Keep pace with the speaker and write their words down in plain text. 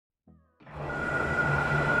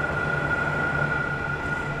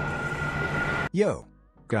Yo!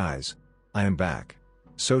 Guys! I am back.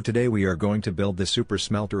 So today we are going to build the super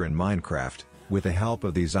smelter in Minecraft, with the help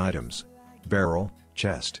of these items. Barrel,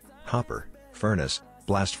 chest, hopper, furnace,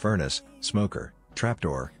 blast furnace, smoker,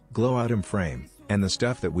 trapdoor, glow item frame, and the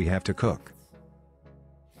stuff that we have to cook.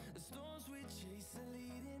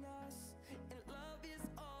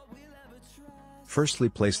 Firstly,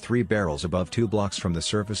 place 3 barrels above 2 blocks from the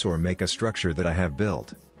surface or make a structure that I have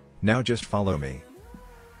built. Now just follow me.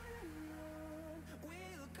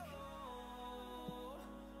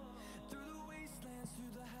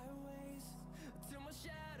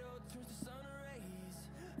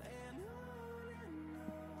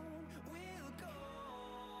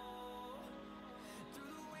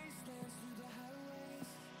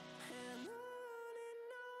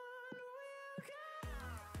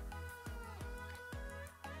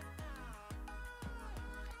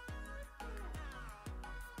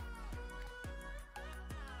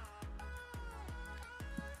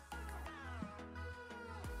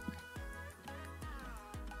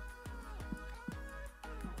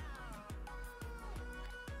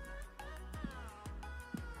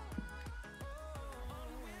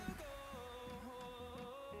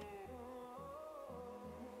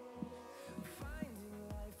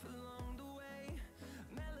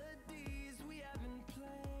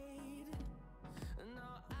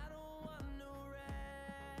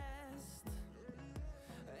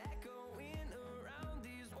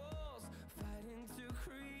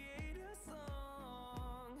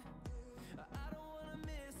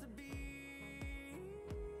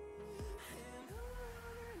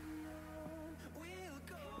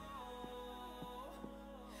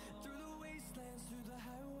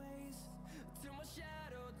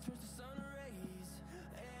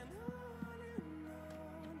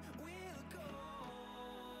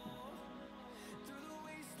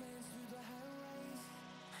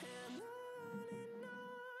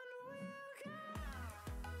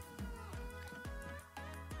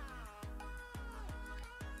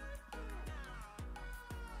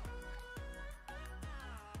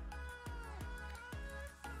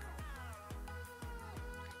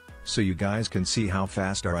 So you guys can see how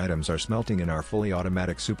fast our items are smelting in our fully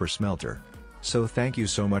automatic super smelter. So thank you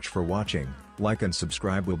so much for watching, like and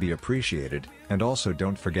subscribe will be appreciated, and also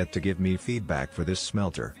don't forget to give me feedback for this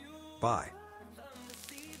smelter. Bye.